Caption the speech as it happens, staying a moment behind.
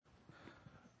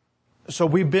So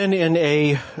we've been in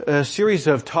a series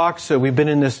of talks. We've been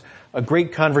in this a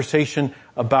great conversation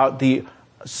about the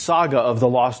saga of the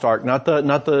Lost Ark, not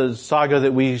the saga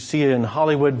that we see in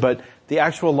Hollywood, but the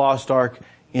actual Lost Ark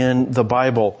in the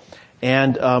Bible.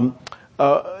 And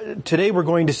today we're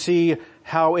going to see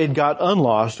how it got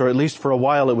unlost, or at least for a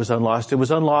while it was unlost. It was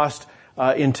unlost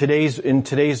in today's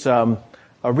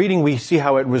reading. We see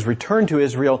how it was returned to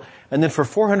Israel, and then for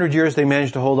 400 years they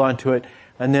managed to hold on to it.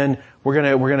 And then we're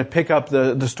gonna pick up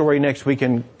the story next week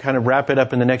and kind of wrap it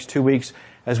up in the next 2 weeks.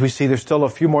 As we see, there's still a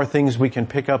few more things we can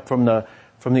pick up from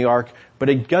the ark, but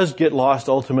it does get lost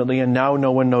ultimately, and now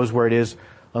no one knows where it is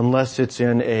unless it's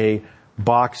in a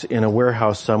box in a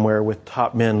warehouse somewhere with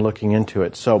top men looking into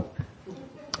it. So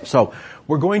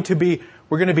we're going to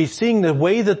be seeing the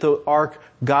way that the ark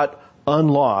got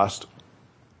unlost.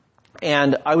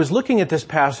 And I was looking at this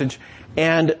passage,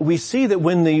 and we see that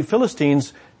when the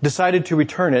Philistines decided to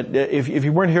return it, if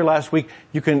you weren't here last week,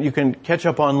 you can catch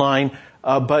up online.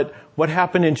 But what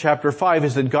happened in chapter 5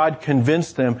 is that God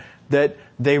convinced them that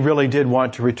they really did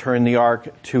want to return the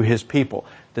ark to His people,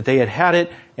 that they had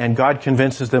it, and God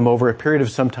convinces them over a period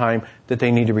of some time that they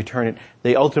need to return it.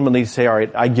 They ultimately say, all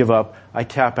right, I give up, I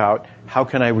tap out, how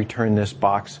can I return this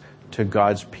box to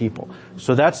God's people?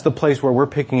 So that's the place where we're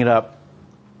picking it up.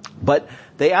 But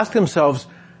they ask themselves,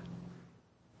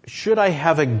 should I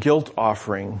have a guilt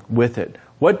offering with it?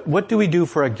 What do we do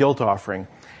for a guilt offering?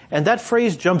 And that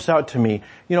phrase jumps out to me.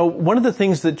 You know, one of the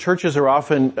things that churches are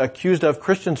often accused of,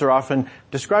 Christians are often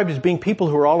described as being people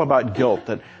who are all about guilt.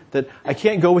 That I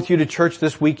can't go with you to church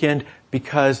this weekend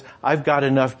because I've got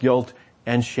enough guilt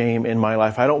and shame in my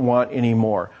life. I don't want any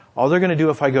more. All they're going to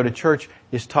do if I go to church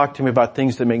is talk to me about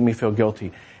things that make me feel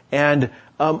guilty. And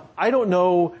I don't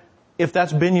know if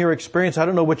that's been your experience. I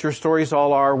don't know what your stories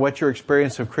all are, what your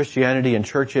experience of Christianity and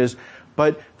church is,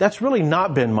 but that's really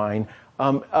not been mine.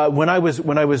 When I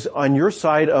was on your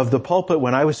side of the pulpit,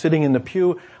 when I was sitting in the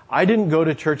pew, I didn't go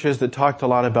to churches that talked a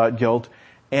lot about guilt,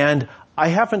 and I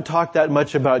haven't talked that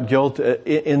much about guilt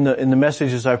in the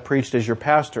messages I've preached as your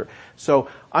pastor. So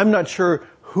I'm not sure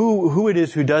who it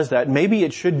is who does that. Maybe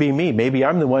it should be me. Maybe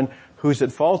I'm the one who's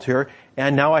at fault here,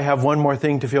 and now I have one more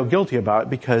thing to feel guilty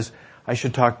about because I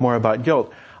should talk more about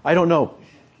guilt. I don't know.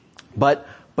 But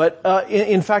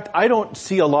in fact, I don't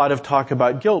see a lot of talk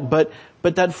about guilt, but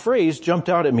that phrase jumped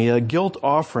out at me, a guilt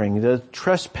offering, the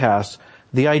trespass,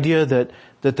 the idea that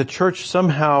the church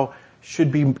somehow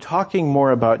should be talking more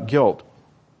about guilt.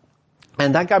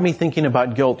 And that got me thinking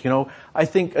about guilt. You know, I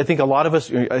think a lot of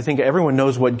us, I think everyone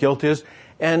knows what guilt is,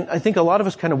 and I think a lot of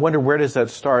us kind of wonder, where does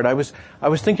that start? I was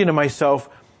thinking to myself,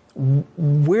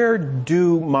 where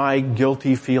do my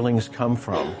guilty feelings come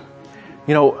from?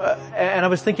 You know, and I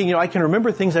was thinking, you know, I can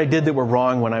remember things I did that were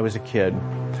wrong when I was a kid.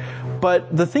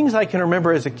 But the things I can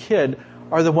remember as a kid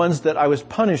are the ones that I was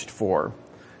punished for,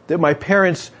 that my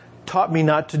parents taught me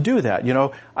not to do that. You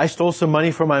know, I stole some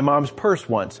money from my mom's purse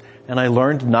once, and I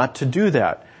learned not to do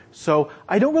that. So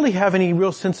I don't really have any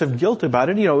real sense of guilt about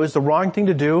it. You know, it was the wrong thing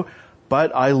to do,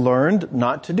 but I learned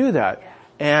not to do that.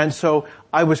 And so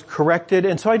I was corrected,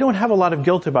 and so I don't have a lot of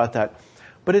guilt about that.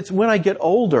 But it's when I get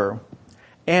older,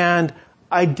 and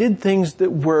I did things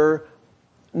that were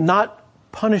not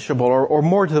punishable, or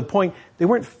more to the point, they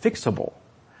weren't fixable.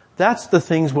 That's the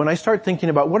things when I start thinking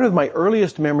about what are my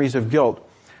earliest memories of guilt.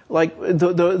 Like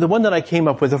the one that I came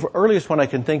up with, the earliest one I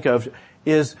can think of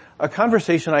is a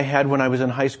conversation I had when I was in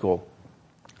high school.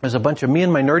 There's a bunch of me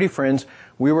and my nerdy friends.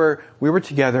 We were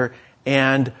together,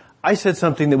 and I said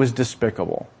something that was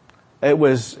despicable. It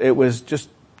was just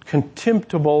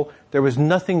contemptible. There was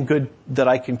nothing good that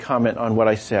I can comment on what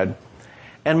I said.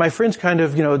 And my friends kind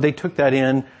of, you know, they took that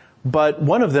in. But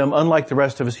one of them, unlike the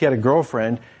rest of us, he had a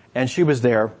girlfriend, and she was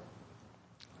there.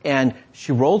 And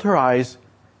she rolled her eyes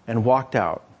and walked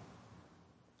out.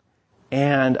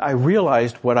 And I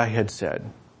realized what I had said.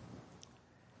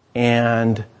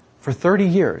 And for 30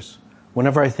 years,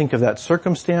 whenever I think of that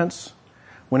circumstance,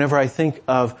 whenever I think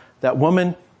of that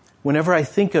woman, whenever I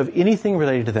think of anything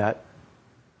related to that,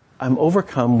 I'm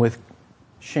overcome with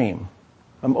shame.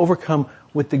 I'm overcome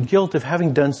with the guilt of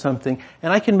having done something,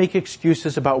 and I can make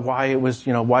excuses about why it was,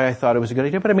 you know, why I thought it was a good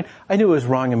idea, but I mean, I knew it was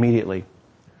wrong immediately.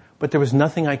 But there was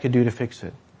nothing I could do to fix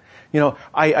it. You know,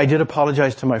 I did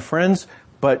apologize to my friends,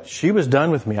 but she was done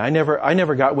with me. I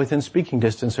never got within speaking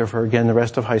distance of her again the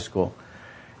rest of high school.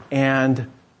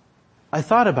 And I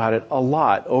thought about it a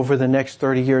lot over the next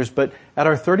 30 years, but at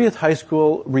our 30th high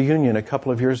school reunion a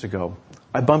couple of years ago,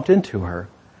 I bumped into her,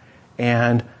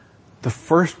 and the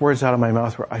first words out of my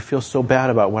mouth were, I feel so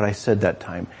bad about what I said that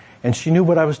time. And she knew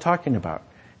what I was talking about.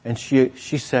 And she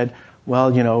said,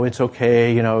 well, you know, it's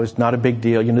okay, you know, it's not a big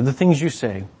deal, you know, the things you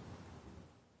say.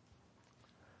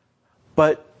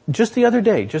 But just the other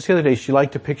day, she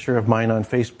liked a picture of mine on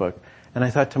Facebook. And I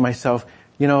thought to myself,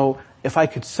 if I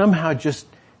could somehow just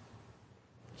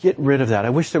get rid of that.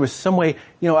 I wish there was some way,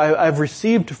 I've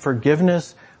received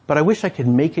forgiveness, but I wish I could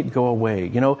make it go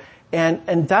away,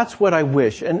 and that's what I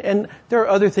wish. And there are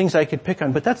other things I could pick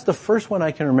on, but that's the first one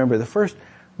I can remember. The first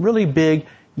really big,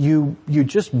 you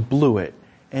just blew it,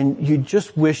 and you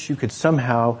just wish you could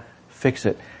somehow fix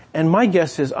it. And my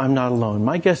guess is I'm not alone.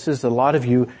 My guess is a lot of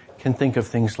you can think of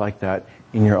things like that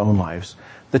in your own lives.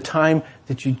 The time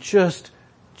that you just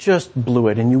blew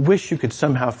it, and you wish you could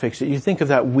somehow fix it. You think of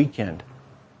that weekend.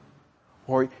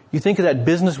 Or you think of that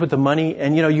business with the money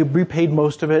and, you repaid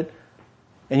most of it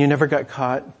and you never got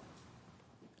caught.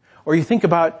 Or you think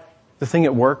about the thing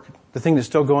at work, the thing that's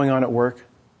still going on at work.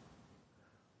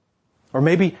 Or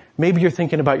maybe you're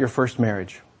thinking about your first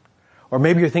marriage. Or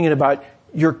maybe you're thinking about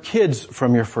your kids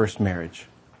from your first marriage.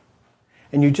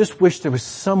 And you just wish there was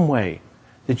some way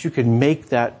that you could make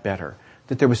that better.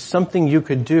 That there was something you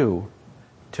could do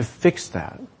to fix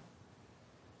that.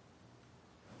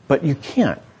 But you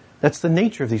can't. That's the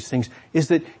nature of these things, is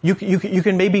that you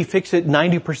can maybe fix it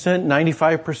 90%,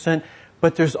 95%,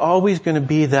 but there's always going to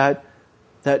be that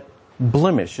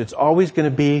blemish. It's always going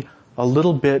to be a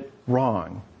little bit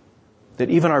wrong. That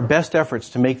even our best efforts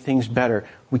to make things better,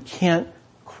 we can't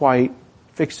quite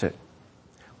fix it.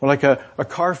 Or like a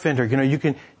car fender, you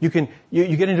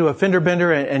get into a fender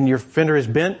bender and your fender is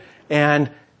bent,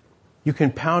 and you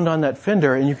can pound on that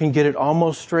fender and you can get it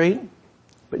almost straight,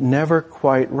 but never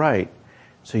quite right.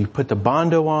 So you put the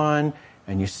Bondo on,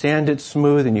 and you sand it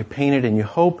smooth, and you paint it, and you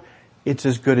hope it's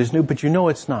as good as new, but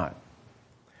it's not.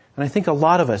 And I think a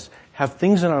lot of us have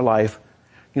things in our life,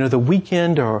 the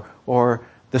weekend or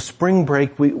the spring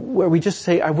break, where we just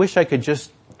say, I wish I could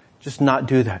just not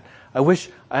do that. I wish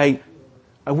I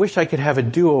could have a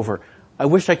do-over. I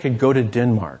wish I could go to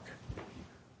Denmark.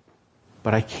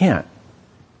 But I can't.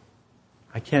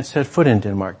 I can't set foot in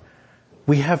Denmark.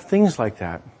 We have things like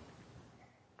that.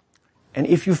 And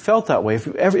if you felt that way,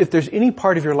 if there's any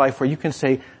part of your life where you can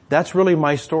say, that's really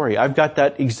my story, I've got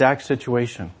that exact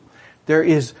situation, there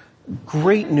is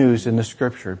great news in the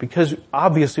Scripture, because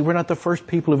obviously we're not the first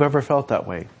people who've ever felt that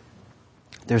way.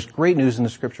 There's great news in the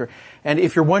Scripture. And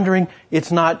if you're wondering, it's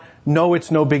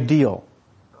no big deal.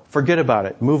 Forget about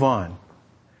it. Move on.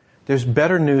 There's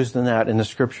better news than that in the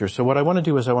Scripture. So what I want to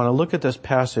do is I want to look at this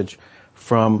passage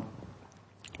from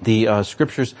the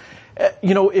Scriptures.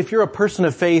 If you're a person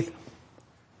of faith,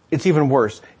 it's even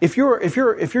worse. If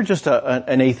you're just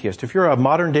an atheist, if you're a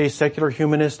modern day secular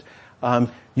humanist,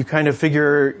 you kind of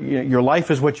figure your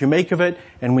life is what you make of it,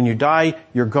 and when you die,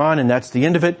 you're gone, and that's the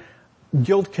end of it.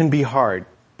 Guilt can be hard,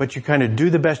 but you kind of do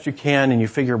the best you can, and you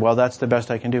figure, well, that's the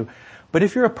best I can do. But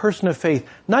if you're a person of faith,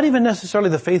 not even necessarily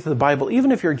the faith of the Bible,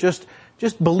 even if you're just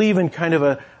believe in kind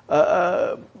of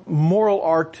a moral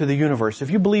arc to the universe, if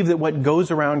you believe that what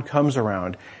goes around comes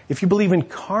around, if you believe in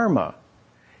karma,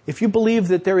 if you believe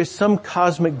that there is some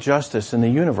cosmic justice in the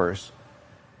universe,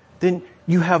 then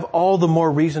you have all the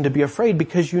more reason to be afraid,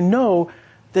 because you know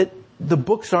that the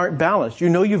books aren't balanced. You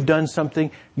know you've done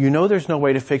something. You know there's no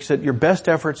way to fix it. Your best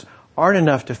efforts aren't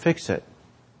enough to fix it.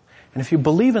 And if you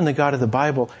believe in the God of the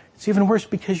Bible, it's even worse,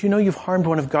 because you know you've harmed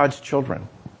one of God's children.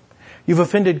 You've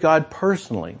offended God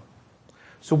personally.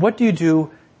 So what do you do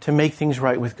to make things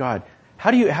right with God?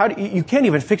 You can't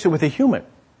even fix it with a human.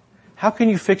 How can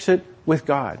you fix it with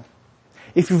God?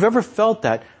 If you've ever felt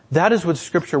that is what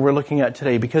Scripture we're looking at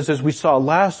today, because as we saw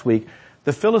last week,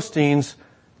 the Philistines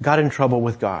got in trouble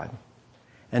with God.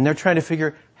 And they're trying to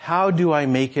figure, how do I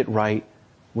make it right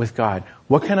with God?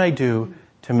 What can I do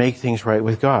to make things right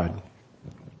with God?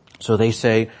 So they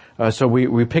say,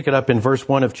 we pick it up in verse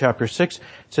 1 of chapter 6. It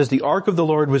says, the ark of the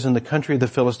Lord was in the country of the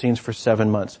Philistines for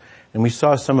 7 months. And we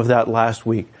saw some of that last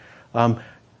week.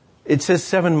 It says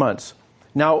 7 months.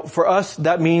 Now, for us,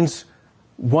 that means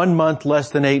 1 month less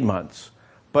than 8 months.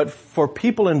 But for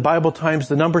people in Bible times,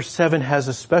 the number 7 has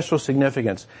a special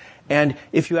significance. And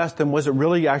if you ask them, was it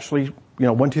really actually,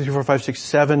 1, 2, 3, 4, 5, 6,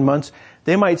 7 months?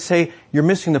 They might say, you're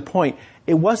missing the point.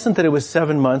 It wasn't that it was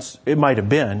 7 months. It might have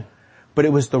been, but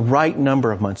it was the right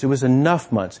number of months. It was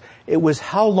enough months. It was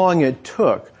how long it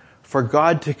took for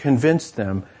God to convince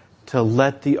them to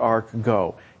let the ark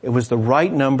go. It was the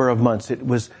right number of months. It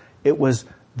was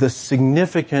the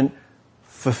significant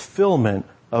fulfillment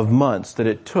of months that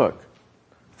it took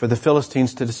for the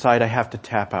Philistines to decide, I have to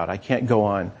tap out. I can't go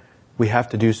on. We have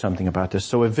to do something about this.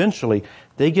 So eventually,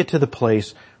 they get to the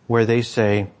place where they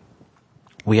say,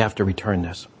 we have to return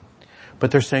this.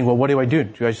 But they're saying, well, what do I do?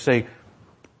 Do I say,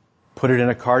 put it in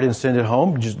a cart and send it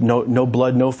home? Just no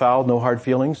blood, no foul, no hard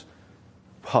feelings?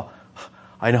 Well,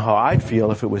 I know how I'd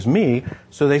feel if it was me.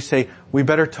 So they say, we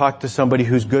better talk to somebody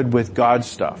who's good with God's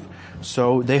stuff.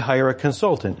 So they hire a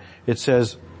consultant. It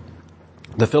says,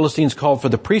 the Philistines called for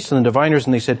the priests and the diviners,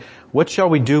 and they said, what shall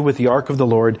we do with the ark of the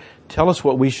Lord? Tell us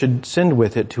what we should send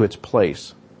with it to its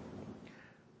place.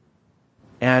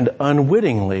 And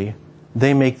unwittingly,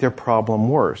 they make their problem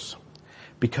worse.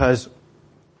 Because,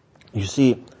 you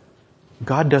see,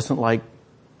 God doesn't like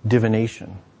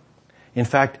divination. In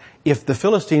fact, if the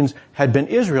Philistines had been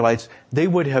Israelites, they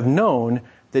would have known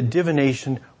that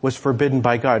divination was forbidden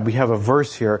by God. We have a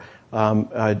verse here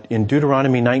in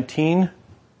Deuteronomy 19,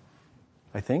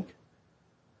 I think.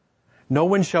 No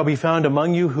one shall be found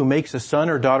among you who makes a son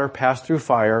or daughter pass through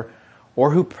fire,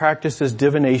 or who practices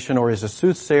divination, or is a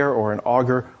soothsayer, or an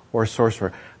augur, or a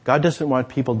sorcerer. God doesn't want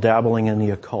people dabbling in the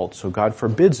occult, so God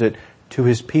forbids it to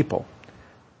His people.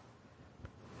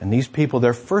 And these people,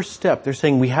 their first step, they're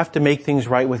saying we have to make things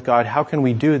right with God. How can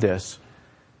we do this?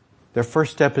 Their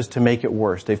first step is to make it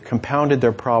worse. They've compounded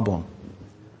their problem.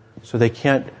 So they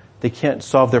can't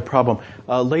solve their problem.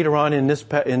 Later on in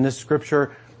this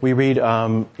scripture, we read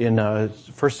in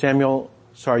 1 Samuel,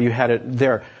 sorry, you had it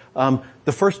there.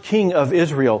 The first king of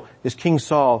Israel is King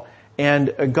Saul,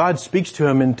 and God speaks to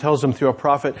him and tells him through a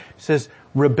prophet, says,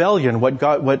 rebellion,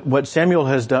 what Samuel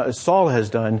has done, Saul has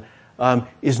done,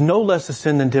 is no less a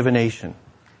sin than divination.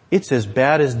 It's as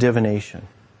bad as divination.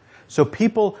 So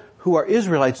people who are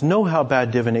Israelites know how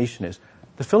bad divination is.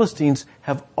 The Philistines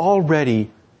have already,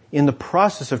 in the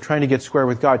process of trying to get square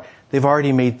with God, they've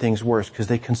already made things worse because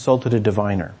they consulted a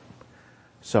diviner.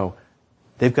 So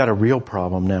they've got a real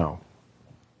problem now.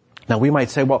 Now we might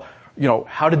say, well,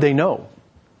 how did they know?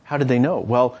 How did they know?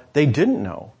 Well, they didn't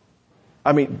know.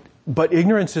 But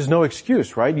ignorance is no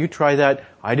excuse, right? You try that,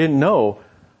 I didn't know,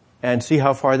 and see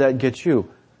how far that gets you.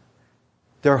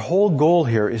 Their whole goal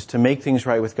here is to make things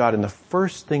right with God, and the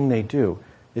first thing they do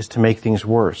is to make things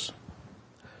worse.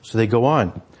 So they go on.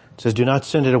 It says, do not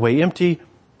send it away empty,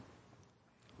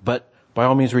 but by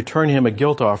all means return him a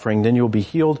guilt offering, then you will be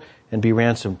healed and be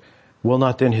ransomed. Will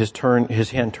not then his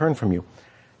hand turn from you?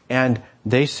 And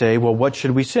they say, well, what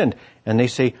should we send? And they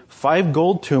say, 5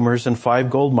 gold tumors and 5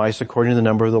 gold mice according to the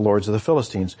number of the lords of the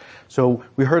Philistines. So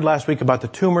we heard last week about the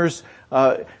tumors.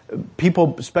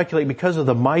 People speculate because of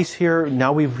the mice here.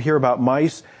 Now we hear about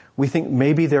mice. We think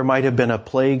maybe there might have been a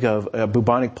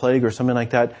bubonic plague or something like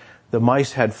that. The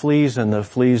mice had fleas and the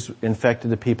fleas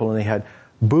infected the people and they had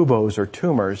buboes or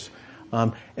tumors.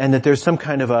 And that there's some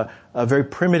kind of a very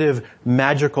primitive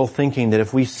magical thinking that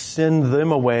if we send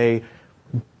them away,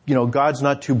 God's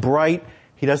not too bright.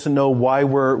 He doesn't know why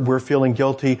we're feeling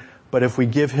guilty. But if we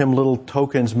give him little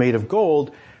tokens made of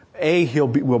gold, A,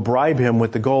 we'll bribe him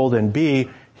with the gold, and B,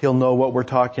 he'll know what we're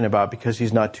talking about because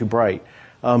he's not too bright.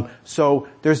 So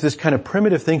there's this kind of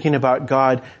primitive thinking about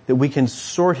God that we can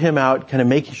sort him out, kind of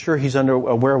making sure he's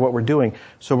aware of what we're doing.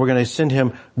 So we're going to send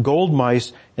him gold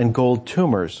mice and gold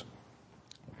tumors.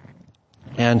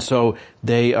 And so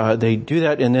they do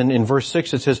that. And then in verse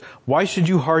 6 it says, why should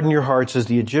you harden your hearts as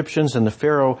the Egyptians and the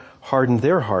Pharaoh hardened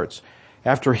their hearts?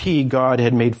 After God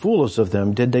had made fools of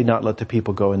them, did they not let the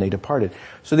people go and they departed?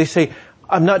 So they say,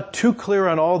 I'm not too clear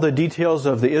on all the details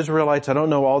of the Israelites. I don't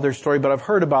know all their story, but I've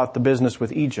heard about the business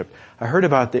with Egypt. I heard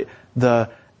about the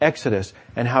Exodus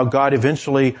and how God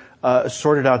eventually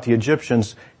sorted out the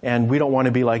Egyptians, and we don't want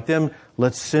to be like them.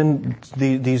 Let's send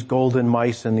these golden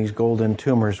mice and these golden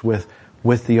tumors with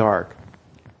the ark.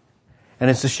 And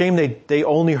it's a shame they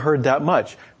only heard that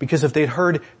much, because if they'd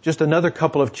heard just another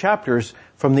couple of chapters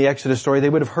from the Exodus story, they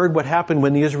would have heard what happened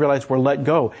when the Israelites were let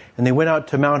go. And they went out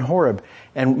to Mount Horeb,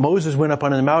 and Moses went up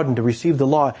on the mountain to receive the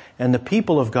law, and the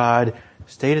people of God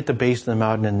stayed at the base of the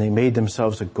mountain and they made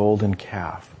themselves a golden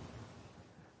calf.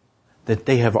 That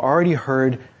they have already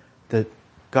heard that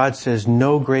God says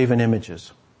no graven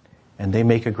images, and they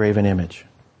make a graven image.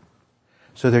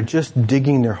 So they're just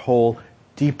digging their hole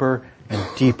deeper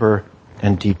and deeper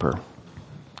and deeper.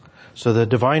 So the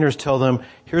diviners tell them,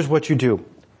 here's what you do.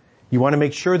 You want to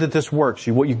make sure that this works.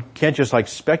 You can't just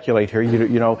speculate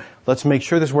here. Let's make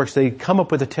sure this works. They come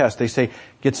up with a test. They say,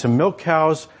 get some milk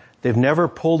cows. They've never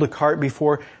pulled a cart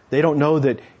before. They don't know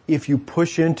that if you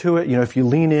push into it, if you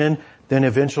lean in, then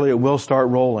eventually it will start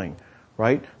rolling,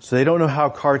 right? So they don't know how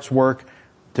carts work.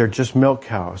 They're just milk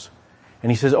cows.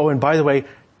 And he says, and by the way,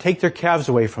 take their calves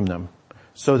away from them,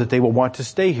 so that they will want to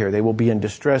stay here. They will be in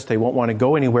distress. They won't want to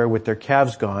go anywhere with their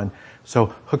calves gone. So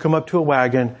hook them up to a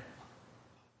wagon,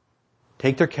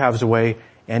 take their calves away,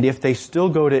 and if they still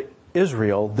go to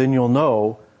Israel, then you'll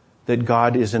know that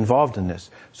God is involved in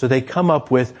this. So they come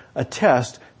up with a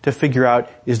test to figure out,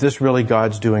 is this really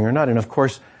God's doing or not? And of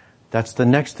course, that's the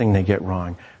next thing they get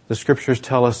wrong. The scriptures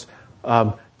tell us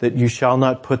that you shall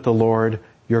not put the Lord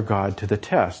your God to the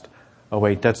test. Oh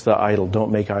wait, that's the idol.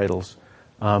 Don't make idols.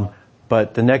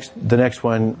 But the next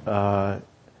one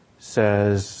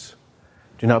says,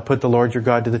 do not put the Lord your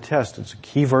God to the test. It's a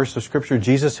key verse of Scripture.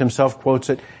 Jesus himself quotes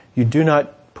it. You do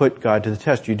not put God to the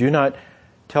test. You do not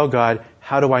tell God,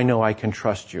 how do I know I can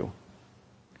trust you?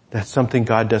 That's something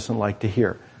God doesn't like to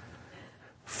hear.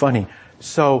 Funny.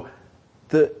 So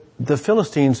the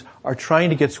Philistines are trying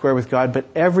to get square with God, but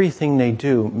everything they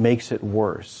do makes it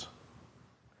worse.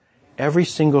 Every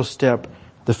single step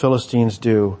the Philistines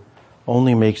do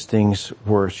only makes things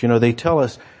worse. You know, they tell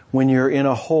us when you're in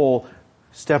a hole,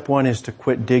 step one is to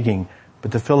quit digging,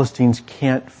 but the Philistines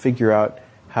can't figure out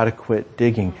how to quit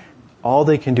digging. All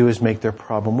they can do is make their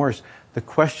problem worse. The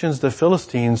questions the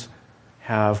Philistines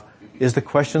have is the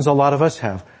questions a lot of us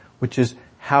have, which is,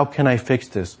 how can I fix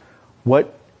this?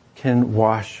 What can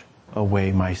wash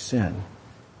away my sin?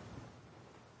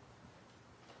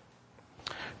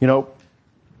 You know,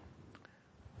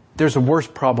 there's a worse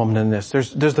problem than this.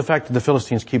 There's the fact that the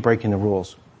Philistines keep breaking the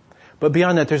rules. But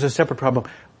beyond that, there's a separate problem.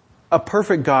 A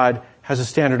perfect God has a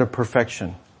standard of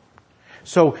perfection.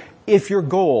 So if your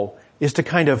goal is to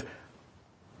kind of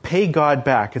pay God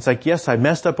back, it's like, yes, I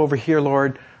messed up over here,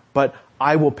 Lord, but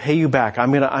I will pay you back.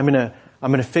 I'm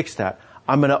gonna fix that.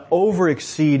 I'm gonna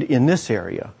over-exceed in this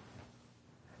area.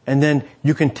 And then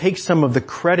you can take some of the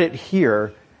credit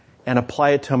here and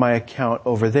apply it to my account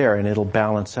over there, and it'll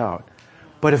balance out.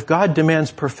 But if God demands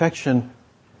perfection,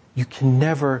 you can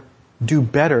never do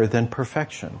better than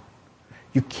perfection.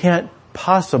 You can't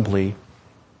possibly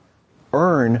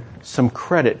earn some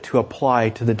credit to apply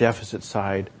to the deficit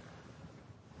side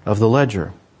of the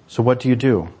ledger. So what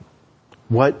do?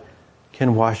 What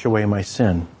can wash away my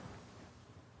sin?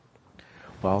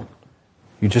 Well,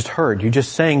 you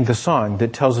just sang the song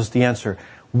that tells us the answer.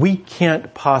 We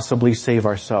can't possibly save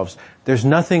ourselves. There's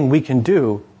nothing we can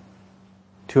do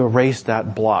to erase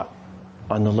that blot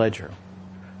on the ledger.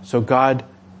 So God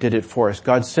did it for us.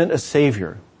 God sent a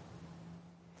Savior.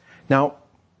 Now,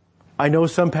 I know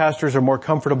some pastors are more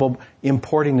comfortable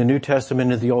importing the New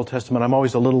Testament into the Old Testament. I'm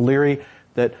always a little leery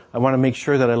that I want to make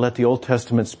sure that I let the Old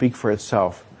Testament speak for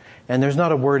itself. And there's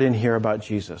not a word in here about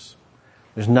Jesus.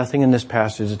 There's nothing in this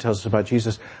passage that tells us about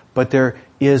Jesus, but there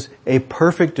is a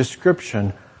perfect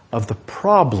description of the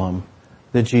problem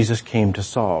that Jesus came to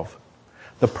solve.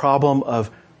 The problem of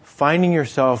finding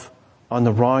yourself on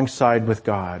the wrong side with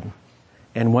God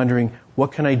and wondering,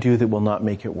 what can I do that will not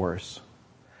make it worse?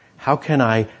 How can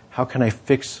I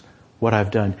fix what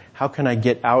I've done? How can I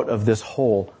get out of this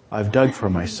hole I've dug for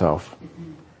myself?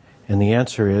 And the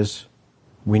answer is,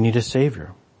 we need a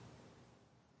Savior.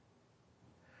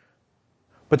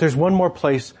 But there's one more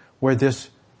place where this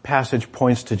passage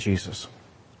points to Jesus.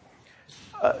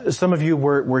 Some of you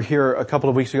were here a couple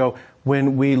of weeks ago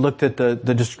when we looked at the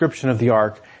description of the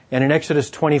ark. And in Exodus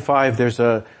 25, there's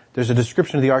a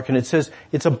description of the ark, and it says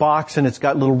it's a box and it's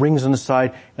got little rings on the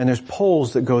side, and there's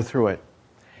poles that go through it.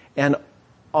 And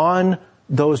on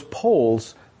those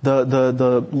poles,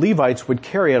 the Levites would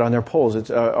carry it on their poles. It's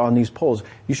on these poles.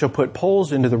 You shall put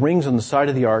poles into the rings on the side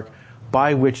of the ark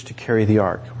by which to carry the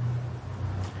ark.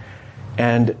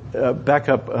 And back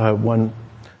up one.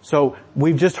 So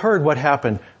we've just heard what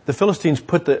happened. The Philistines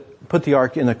put the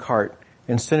ark in the cart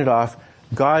and sent it off.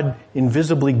 God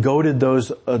invisibly goaded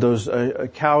those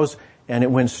cows, and it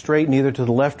went straight, neither to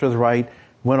the left or the right,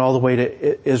 went all the way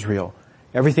to Israel.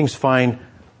 Everything's fine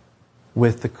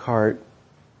with the cart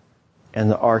and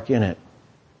the ark in it.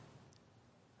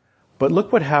 But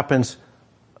look what happens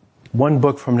one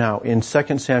book from now in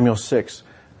 2 Samuel 6.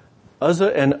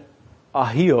 Uzzah and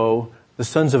Ahio, the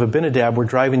sons of Abinadab, were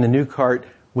driving the new cart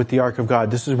with the ark of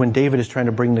God. This is when David is trying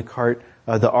to bring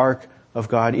the ark of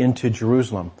God into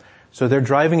Jerusalem. So they're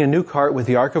driving a new cart with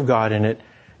the ark of God in it,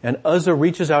 and Uzzah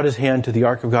reaches out his hand to the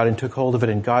ark of God and took hold of it,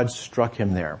 and God struck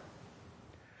him there.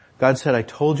 God said, I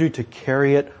told you to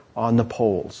carry it on the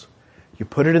poles. You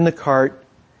put it in the cart,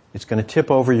 it's going to tip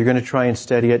over, you're going to try and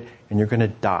steady it, and you're going to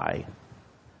die.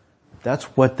 That's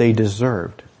what they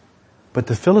deserved. But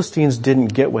the Philistines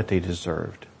didn't get what they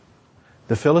deserved.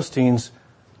 The Philistines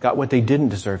got what they didn't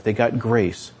deserve. They got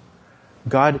grace.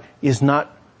 God is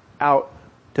not out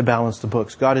to balance the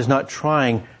books. God is not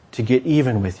trying to get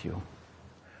even with you.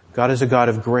 God is a God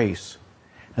of grace.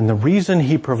 And the reason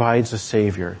He provides a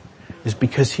Savior is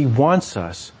because He wants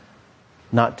us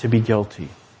not to be guilty.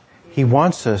 He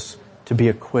wants us to be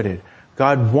acquitted.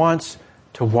 God wants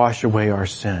to wash away our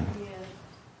sin.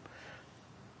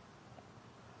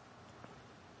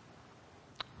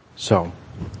 So,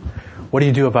 what do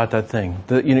you do about that thing?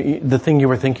 The thing you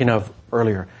were thinking of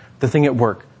earlier. The thing at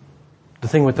work. The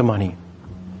thing with the money.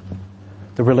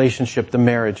 the relationship, the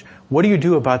marriage? What do you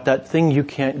do about that thing you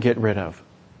can't get rid of?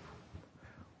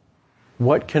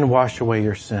 What can wash away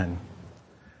your sin?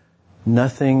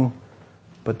 Nothing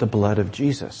but the blood of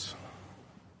Jesus.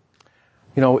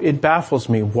 You know, it baffles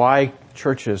me why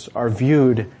churches are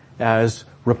viewed as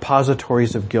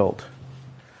repositories of guilt,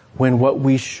 when what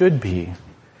we should be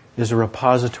is a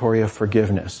repository of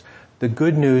forgiveness. The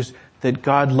good news that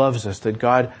God loves us, that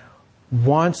God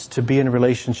wants to be in a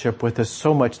relationship with us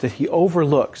so much that He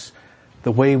overlooks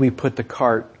the way we put the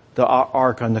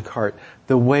ark on the cart,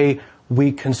 the way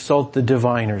we consult the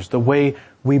diviners, the way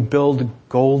we build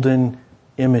golden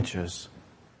images.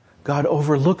 God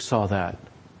overlooks all that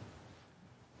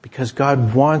because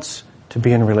God wants to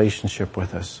be in a relationship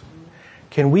with us.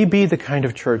 Can we be the kind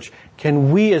of church,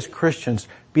 can we as Christians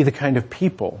be the kind of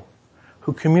people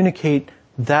who communicate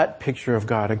that picture of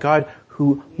God, a God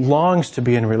who longs to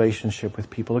be in a relationship with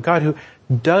people, a God who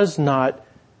does not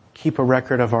keep a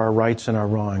record of our rights and our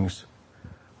wrongs,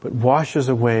 but washes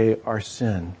away our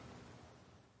sin?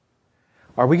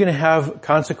 Are we going to have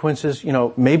consequences? You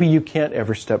know, maybe you can't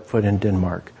ever step foot in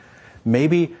Denmark.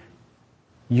 Maybe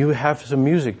you have some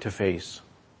music to face.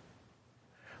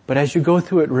 But as you go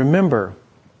through it, remember,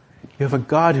 you have a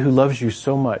God who loves you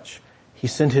so much. He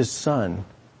sent His Son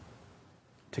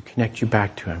to connect you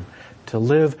back to Him, to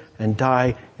live and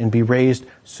die and be raised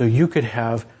so you could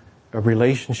have a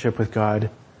relationship with God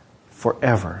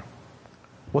forever.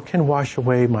 What can wash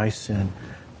away my sin?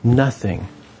 Nothing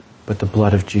but the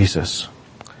blood of Jesus.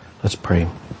 Let's pray.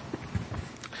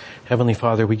 Heavenly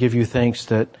Father, we give you thanks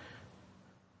that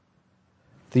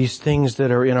these things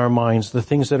that are in our minds, the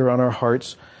things that are on our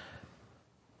hearts,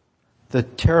 the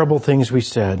terrible things we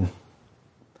said,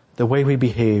 the way we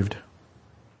behaved,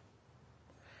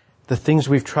 the things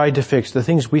we've tried to fix, the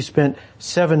things we spent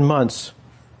 7 months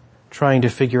trying to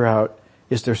figure out,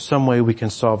 is there some way we can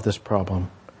solve this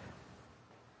problem?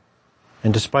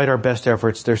 And despite our best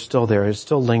efforts, they're still there. It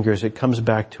still lingers. It comes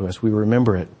back to us. We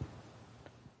remember it.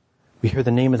 We hear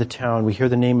the name of the town. We hear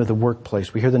the name of the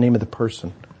workplace. We hear the name of the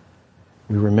person.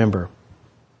 We remember.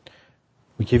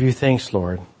 We give you thanks,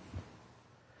 Lord,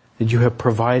 that you have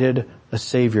provided a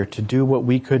Savior to do what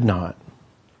we could not.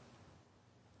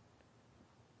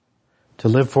 To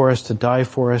live for us, to die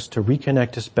for us, to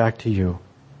reconnect us back to you.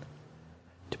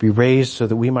 To be raised so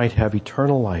that we might have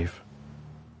eternal life.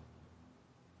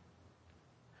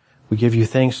 We give you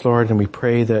thanks, Lord, and we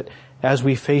pray that as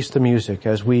we face the music,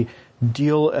 as we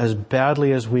deal as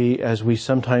badly as we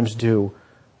sometimes do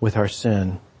with our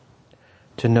sin,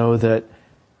 to know that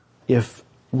if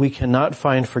we cannot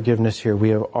find forgiveness here,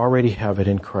 we already have it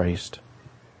in Christ.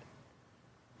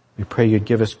 We pray you'd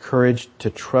give us courage to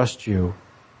trust you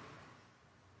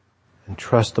and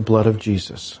trust the blood of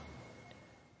Jesus.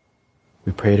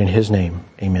 We pray it in His name.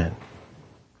 Amen.